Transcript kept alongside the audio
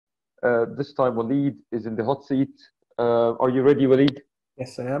This time Waleed is in the hot seat. Are you ready, Waleed?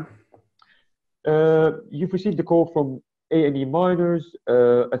 Yes, I am. You've received a call from A&E Miners.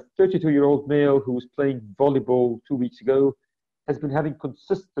 A 32-year-old male who was playing volleyball 2 weeks ago has been having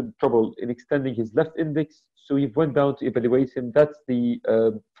consistent trouble in extending his left index, so we went down to evaluate him. That's the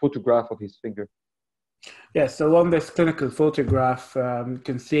photograph of his finger. Yes, so on this clinical photograph, you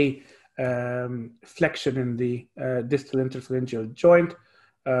can see flexion in the distal interphalangeal joint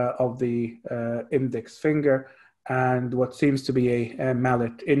of the index finger and what seems to be a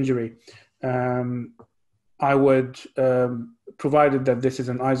mallet injury. I would, provided that this is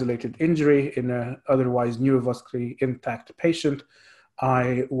an isolated injury in an otherwise neurovascularly intact patient,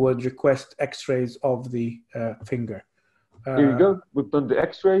 I would request x-rays of the finger. Here you go. We've done the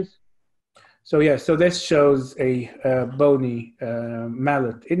x-rays. So yeah, so this shows a bony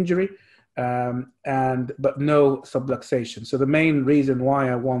mallet injury, but no subluxation. So the main reason why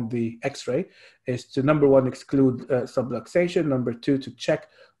I want the X-ray is to, number one, exclude subluxation. Number two, to check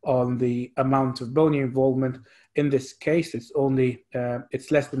on the amount of bony involvement. In this case, it's only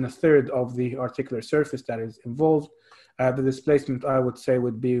it's less than a third of the articular surface that is involved. The displacement, I would say,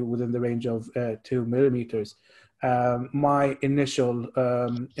 would be within the range of 2 millimeters. My initial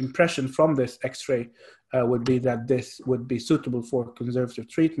impression from this X-ray would be that this would be suitable for conservative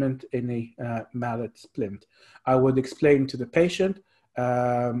treatment in a mallet splint. I would explain to the patient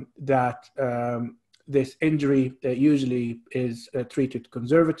that this injury usually is treated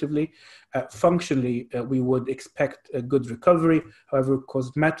conservatively. Functionally, we would expect a good recovery. However,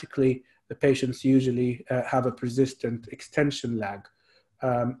 cosmetically, the patients usually have a persistent extension lag.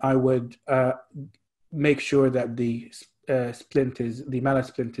 I would make sure that the mallet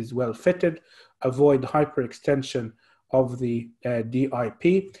splint is well fitted, avoid hyperextension of the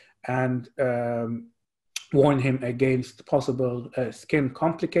DIP, and warn him against possible skin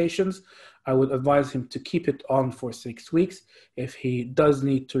complications. I would advise him to keep it on for 6 weeks. If he does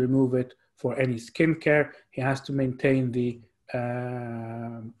need to remove it for any skin care, he has to maintain the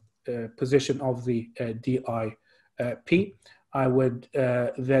position of the DIP. I would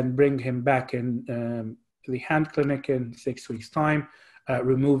then bring him back in the hand clinic in 6 weeks' time,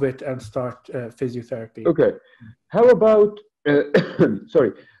 remove it, and start physiotherapy. Okay. How about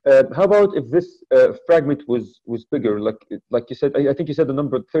sorry? How about if this fragment was bigger, like you said? I think you said the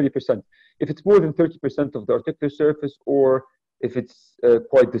number 30%. If it's more than 30% of the articular surface, or if it's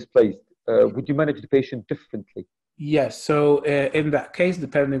quite displaced, would you manage the patient differently? Yes. So in that case,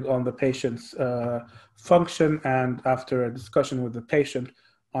 depending on the patient's function and after a discussion with the patient,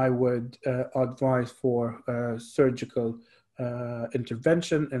 I would advise for surgical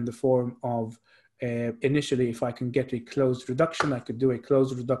intervention in the form of initially, if I can get a closed reduction, I could do a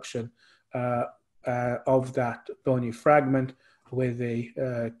closed reduction of that bony fragment with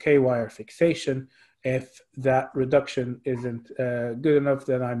a K-wire fixation. If that reduction isn't good enough,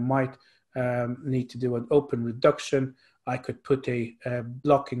 then I might need to do an open reduction. I could put a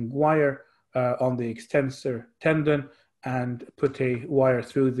blocking wire on the extensor tendon and put a wire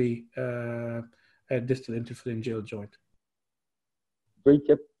through the distal interphalangeal joint. Great.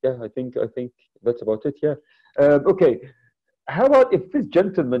 Yep. Yeah. I think that's about it. Yeah. Okay. How about if this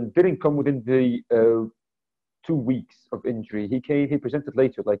gentleman didn't come within the 2 weeks of injury? He presented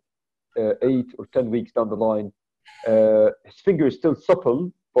later, like 8 or 10 weeks down the line. His finger is still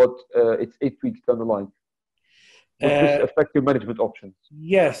supple, but it's 8 weeks down the line. Would this affect your management options?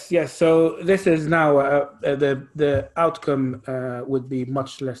 Yes. So this is now the outcome would be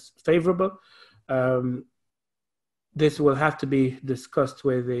much less favorable. This will have to be discussed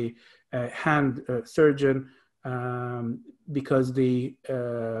with a hand surgeon because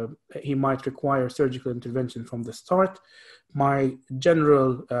he might require surgical intervention from the start. My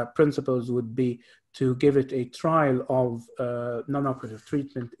general principles would be to give it a trial of non-operative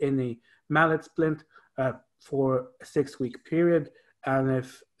treatment in a mallet splint for a 6-week period, and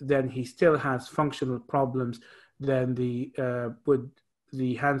if then he still has functional problems, then the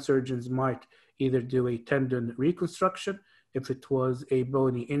hand surgeons might either do a tendon reconstruction. If it was a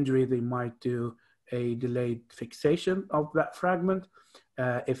bony injury, they might do a delayed fixation of that fragment.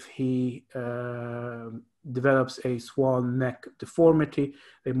 If he develops a swan neck deformity,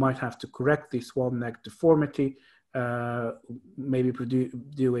 they might have to correct the swan neck deformity, maybe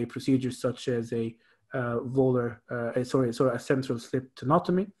do a procedure such as a central slip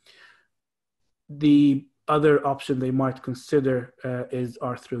tenotomy. The other option they might consider is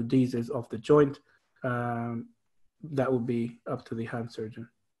arthrodesis of the joint. That would be up to the hand surgeon.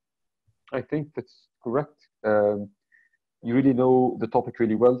 I think that's correct. You really know the topic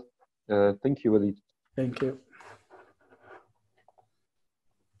really well. Thank you, Waleed. Thank you.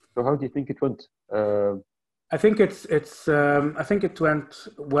 So how do you think it went? I think I think it went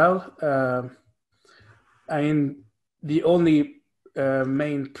well. I mean, the only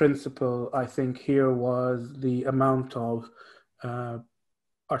main principle I think here was the amount of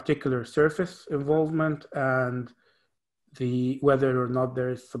articular surface involvement and the whether or not there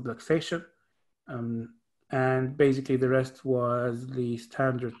is subluxation. And basically the rest was the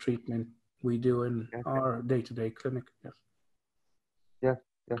standard treatment we do in our day-to-day clinic. Yes. Yeah,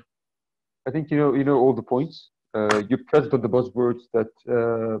 yeah. I think you know all the points. You pressed on the buzzwords that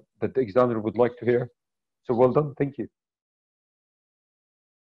that the examiner would like to hear. So well done. Thank you.